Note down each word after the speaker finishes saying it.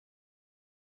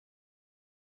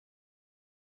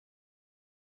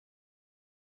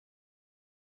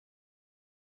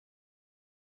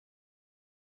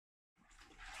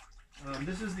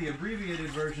This is the abbreviated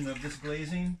version of this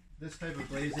glazing. This type of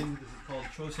glazing, this is called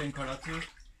Chosen Karatsu,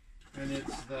 and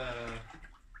it's the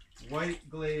white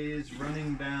glaze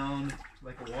running down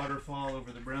like a waterfall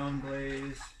over the brown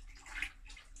glaze.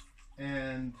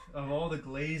 And of all the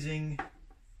glazing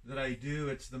that I do,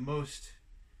 it's the most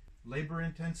labor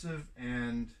intensive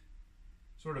and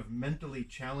sort of mentally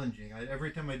challenging.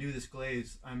 Every time I do this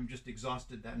glaze, I'm just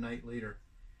exhausted that night later.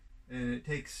 And it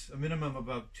takes a minimum of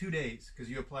about 2 days,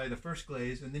 because you apply the first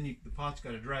glaze and then the pot's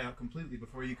got to dry out completely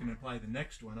before you can apply the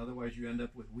next one. Otherwise you end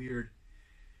up with weird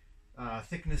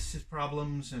thickness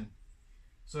problems. And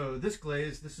so this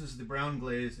glaze, this is the brown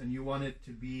glaze, and you want it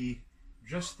to be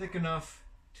just thick enough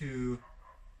to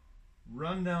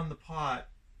run down the pot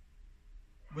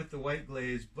with the white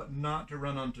glaze, but not to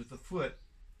run onto the foot,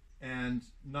 and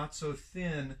not so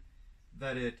thin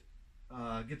that it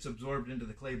gets absorbed into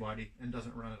the clay body and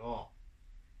doesn't run at all.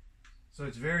 So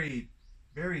it's very,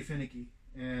 very finicky.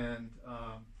 And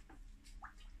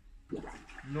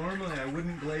normally I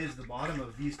wouldn't glaze the bottom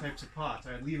of these types of pots.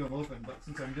 I'd leave them open, but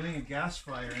since I'm doing a gas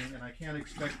firing and I can't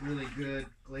expect really good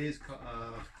glaze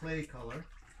clay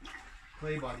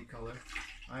body color,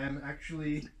 I am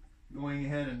actually going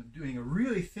ahead and doing a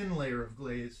really thin layer of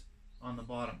glaze on the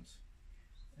bottoms.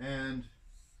 And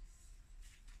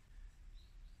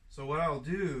so what I'll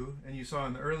do, and you saw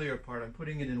in the earlier part, I'm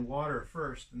putting it in water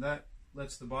first, and that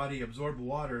lets the body absorb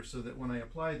water so that when I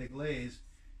apply the glaze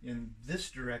in this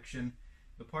direction,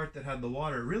 the part that had the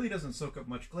water really doesn't soak up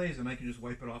much glaze, and I can just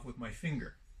wipe it off with my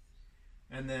finger.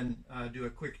 And then do a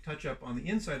quick touch up on the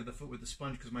inside of the foot with the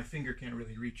sponge, because my finger can't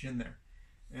really reach in there.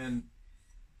 And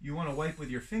you want to wipe with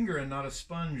your finger and not a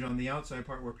sponge on the outside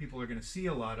part where people are going to see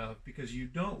a lot of, because you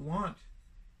don't want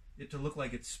it to look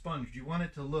like it's sponged. You want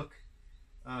it to look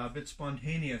a bit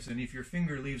spontaneous, and if your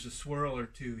finger leaves a swirl or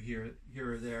two here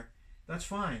or there, that's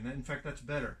fine. In fact, that's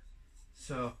better.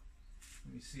 So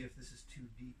let me see if this is too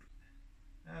deep.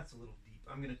 That's a little deep.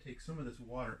 I'm going to take some of this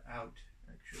water out,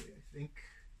 actually, I think.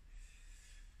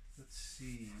 Let's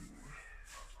see.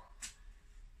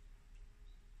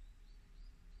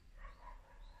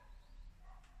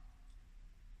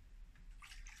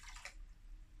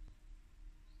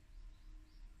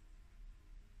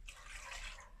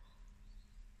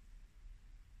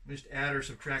 Just add or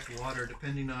subtract water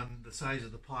depending on the size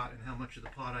of the pot and how much of the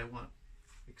pot I want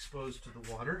exposed to the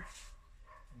water.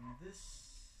 And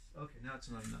this, okay, now it's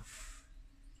not enough.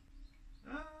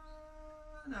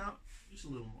 No, just a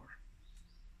little more.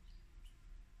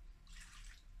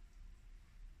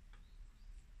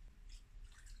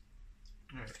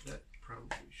 All right, that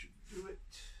probably should do it.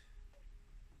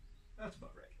 That's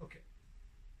about right. Okay.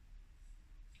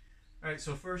 All right,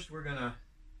 so first we're gonna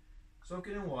soak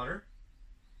it in water.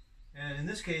 And in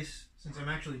this case, since I'm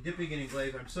actually dipping it in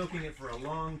glaze, I'm soaking it for a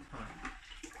long time.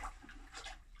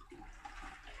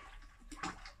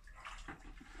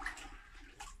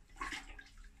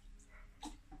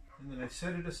 And then I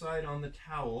set it aside on the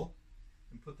towel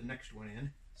and put the next one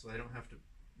in, so I don't have to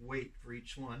wait for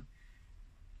each one.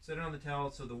 Set it on the towel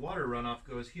so the water runoff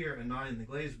goes here and not in the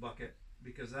glaze bucket,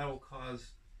 because that will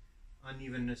cause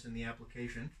unevenness in the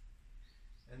application.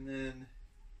 And then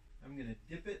I'm going to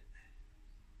dip it.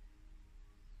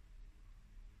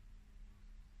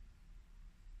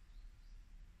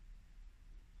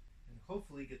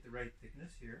 Hopefully get the right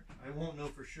thickness here. I won't know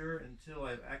for sure until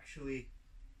I've actually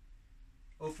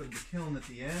opened the kiln at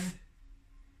the end,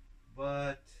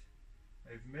 but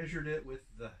I've measured it with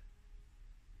the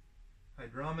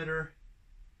hydrometer,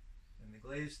 and the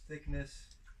glaze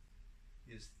thickness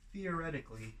is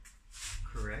theoretically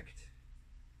correct.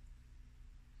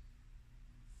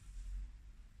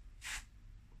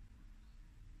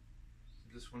 So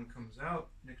this one comes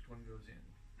out, next one goes in.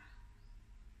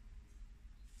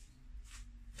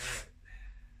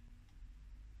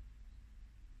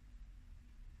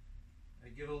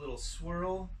 Give a little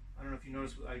swirl. I don't know if you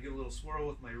noticed, I give a little swirl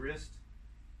with my wrist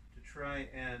to try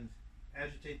and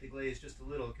agitate the glaze just a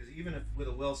little, because even if with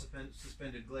a well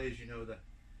suspended glaze, you know, the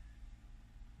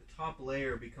top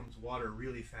layer becomes water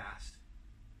really fast.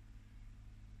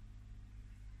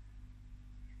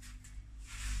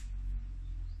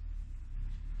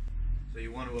 So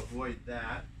you want to avoid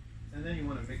that, and then you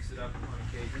want to mix it up on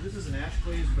occasion. This is an ash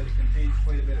glaze, but it contains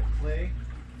quite a bit of clay.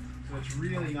 So it's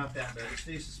really not that bad. It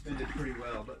stays suspended pretty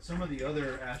well. But some of the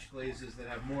other ash glazes that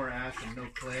have more ash and no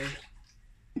clay,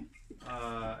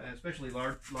 and especially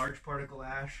large particle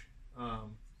ash,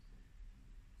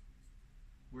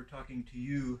 we're talking to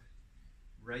you,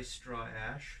 rice straw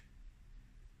ash,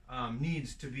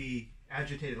 needs to be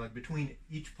agitated. Like between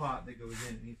each pot that goes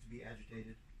in, it needs to be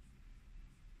agitated.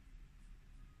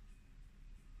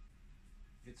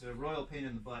 It's a royal pain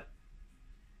in the butt.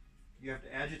 You have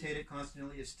to agitate it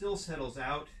constantly. It still settles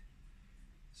out.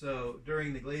 So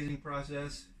during the glazing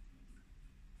process,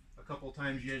 a couple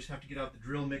times you just have to get out the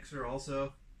drill mixer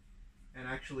also, and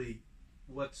actually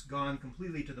what's gone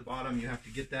completely to the bottom, you have to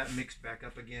get that mixed back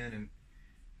up again. And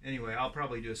anyway, I'll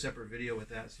probably do a separate video with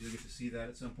that, so you'll get to see that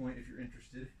at some point if you're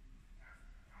interested.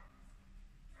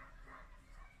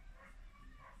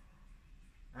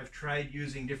 I've tried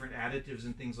using different additives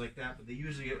and things like that, but they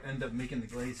usually end up making the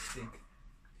glaze stink.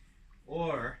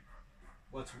 Or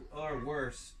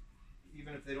worse,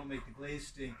 even if they don't make the glaze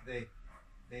stink,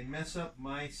 they mess up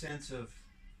my sense of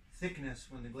thickness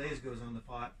when the glaze goes on the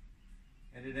pot,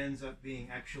 and it ends up being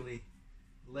actually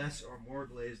less or more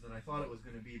glaze than I thought it was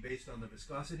going to be based on the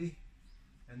viscosity,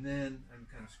 and then I'm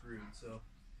kind of screwed. So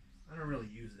I don't really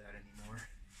use that anymore,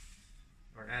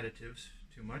 or additives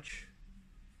too much.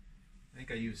 I think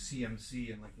I use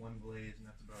CMC and like one glaze, and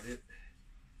that's about it.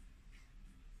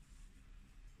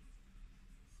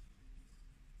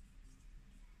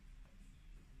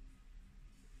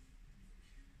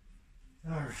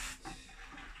 All right.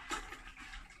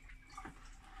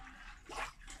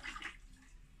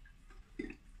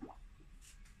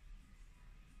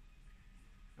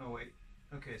 Oh wait.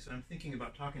 Okay, so I'm thinking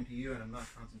about talking to you and I'm not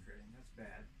concentrating. That's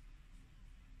bad.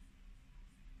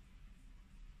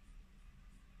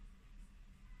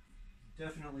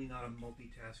 Definitely not a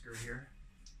multitasker here.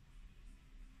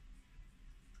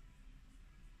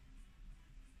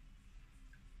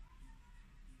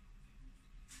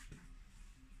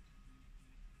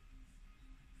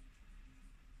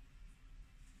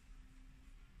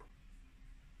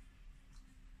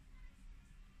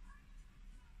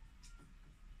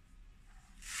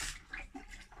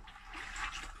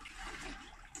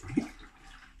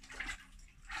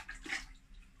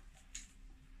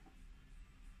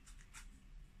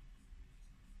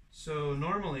 So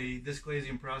normally this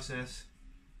glazing process,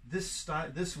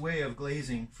 this way of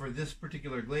glazing for this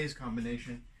particular glaze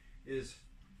combination this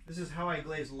is how I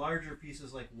glaze larger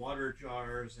pieces like water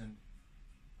jars and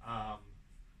I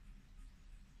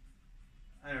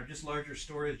don't know, just larger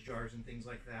storage jars and things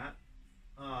like that.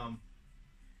 And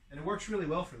it works really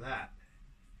well for that.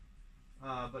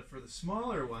 But for the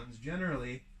smaller ones,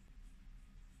 generally,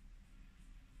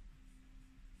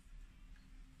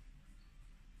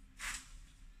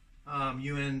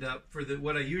 you end up, for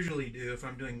what I usually do if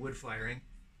I'm doing wood firing,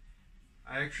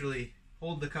 I actually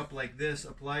hold the cup like this,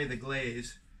 apply the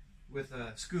glaze with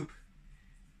a scoop,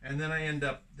 and then I end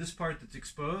up, this part that's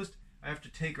exposed, I have to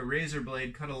take a razor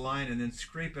blade, cut a line, and then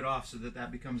scrape it off so that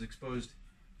that becomes exposed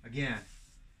again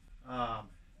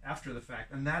after the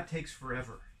fact, and that takes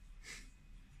forever.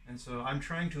 And so I'm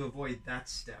trying to avoid that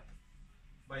step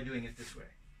by doing it this way.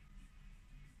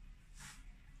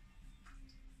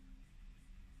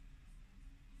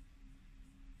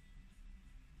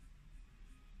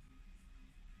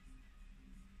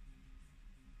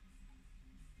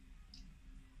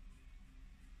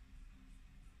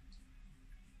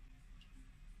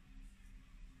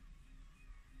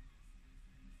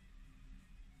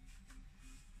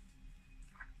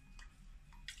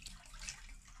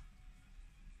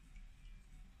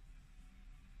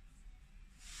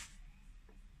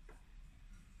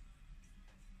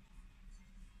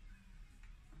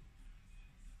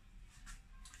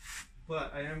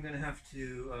 But I am going to have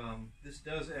to, this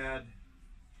does add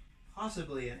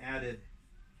possibly an added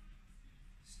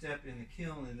step in the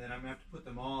kiln, and then I'm going to have to put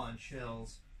them all on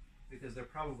shells, because they're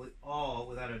probably all,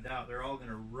 without a doubt, they're all going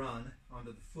to run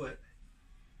onto the foot,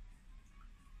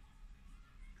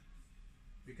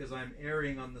 because I'm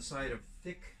erring on the side of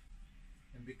thick,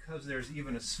 and because there's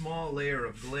even a small layer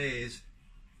of glaze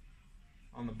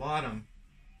on the bottom,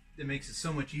 it makes it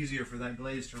so much easier for that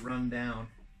glaze to run down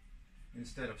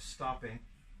instead of stopping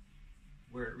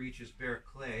where it reaches bare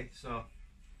clay. So,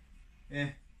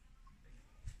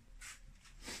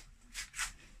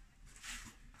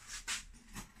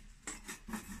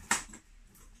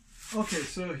 Okay,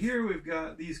 so here we've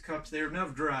got these cups. They're now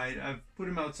dried. I've put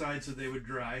them outside so they would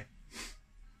dry.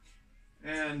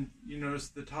 And you notice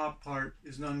the top part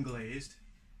is unglazed.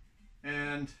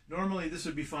 And normally this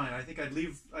would be fine. I think I'd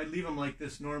leave them like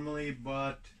this normally,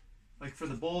 but like for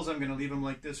the bowls, I'm going to leave them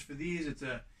like this. For these, it's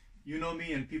a, you know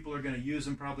me, and people are going to use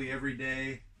them probably every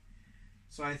day.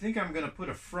 So I think I'm going to put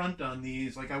a front on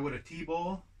these like I would a tea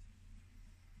bowl,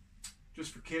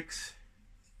 just for kicks.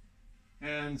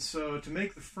 And so to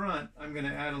make the front, I'm going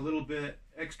to add a little bit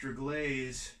extra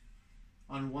glaze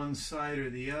on one side or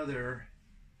the other.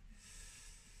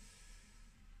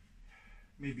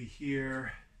 Maybe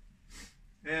here.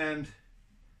 And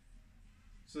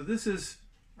so this is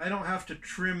I don't have to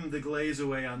trim the glaze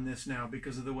away on this now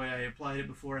because of the way I applied it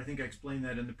before. I think I explained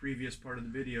that in the previous part of the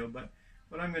video, but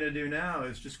what I'm going to do now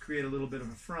is just create a little bit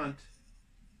of a front.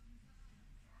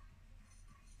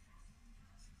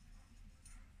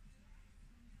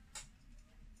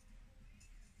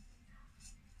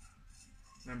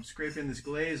 I'm scraping this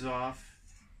glaze off,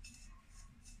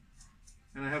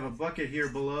 and I have a bucket here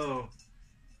below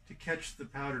to catch the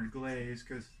powdered glaze,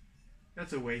 because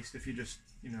that's a waste if you just,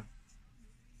 you know,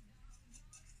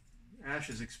 ash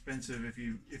is expensive if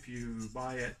you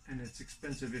buy it, and it's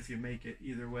expensive if you make it,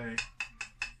 either way.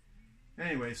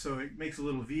 Anyway, so it makes a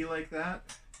little V like that,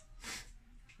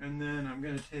 and then I'm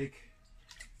going to take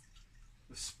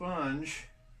the sponge,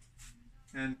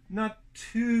 and not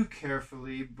too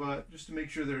carefully, but just to make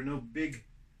sure there are no big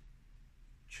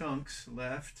chunks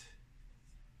left,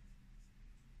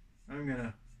 I'm going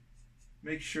to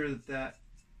make sure that that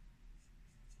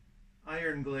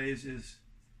iron glaze is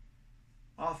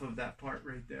off of that part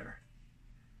right there.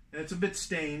 And it's a bit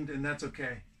stained, and that's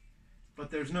okay, but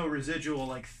there's no residual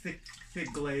like thick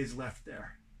glaze left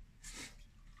there.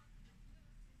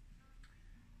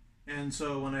 And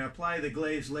so when I apply the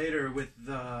glaze later with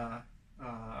the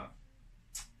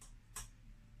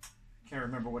can't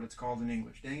remember what it's called in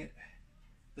English, dang it,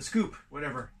 the scoop,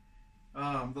 whatever,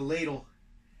 the ladle,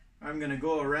 I'm going to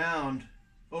go around,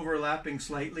 overlapping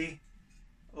slightly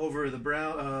over the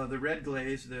brown, the red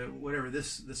glaze, the whatever,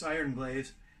 this iron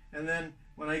glaze, and then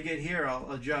when I get here,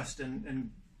 I'll adjust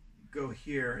and go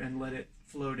here and let it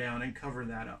flow down and cover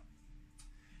that up.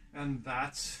 And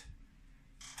that's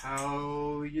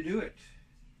how you do it.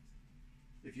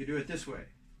 If you do it this way.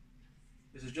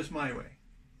 This is just my way.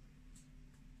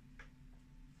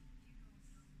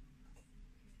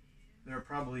 There are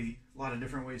probably a lot of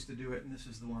different ways to do it, and this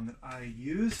is the one that I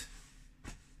use.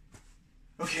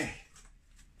 Okay.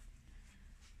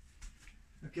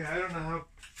 Okay, I don't know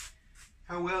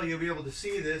how well you'll be able to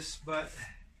see this, but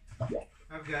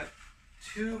I've got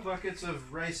 2 buckets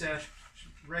of rice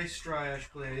straw ash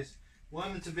glaze.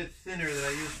 One that's a bit thinner that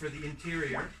I use for the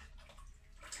interior,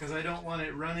 because I don't want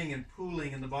it running and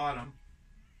pooling in the bottom.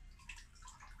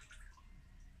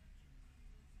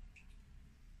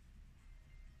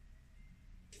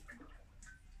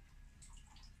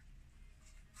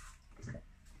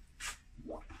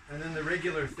 And then the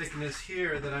regular thickness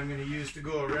here that I'm going to use to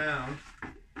go around.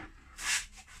 I'm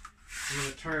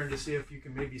going to turn to see if you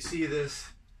can maybe see this.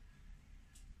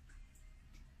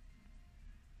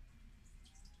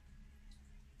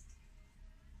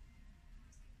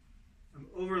 I'm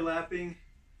overlapping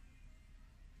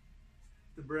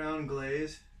the brown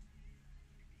glaze.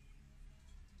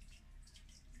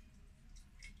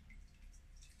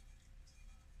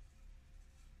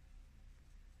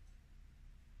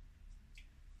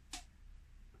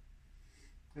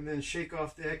 And then shake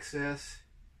off the excess.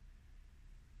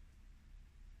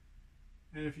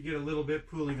 And if you get a little bit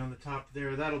pooling on the top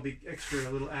there, that'll be extra, a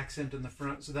little accent in the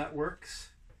front, so that works.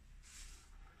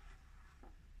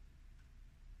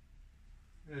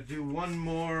 I'm going to do one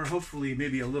more, hopefully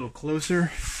maybe a little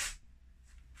closer.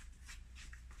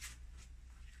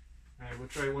 Alright, we'll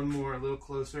try one more a little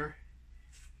closer.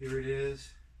 Here it is.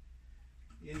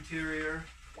 The interior.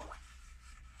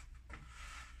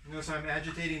 Notice I'm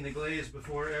agitating the glaze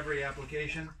before every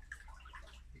application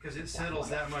because it settles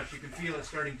that much. You can feel it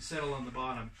starting to settle on the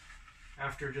bottom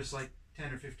after just like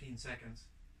 10 or 15 seconds.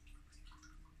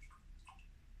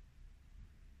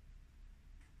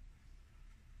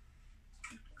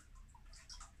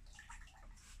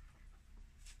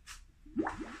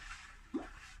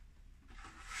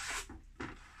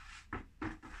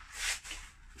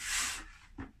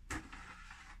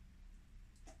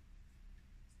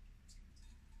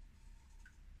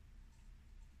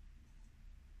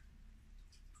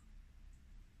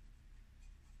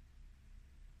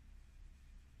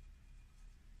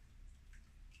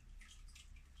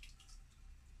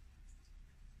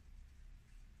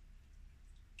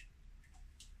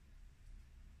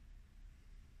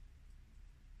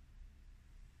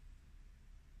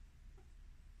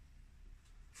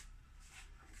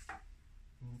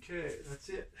 Okay, that's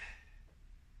it.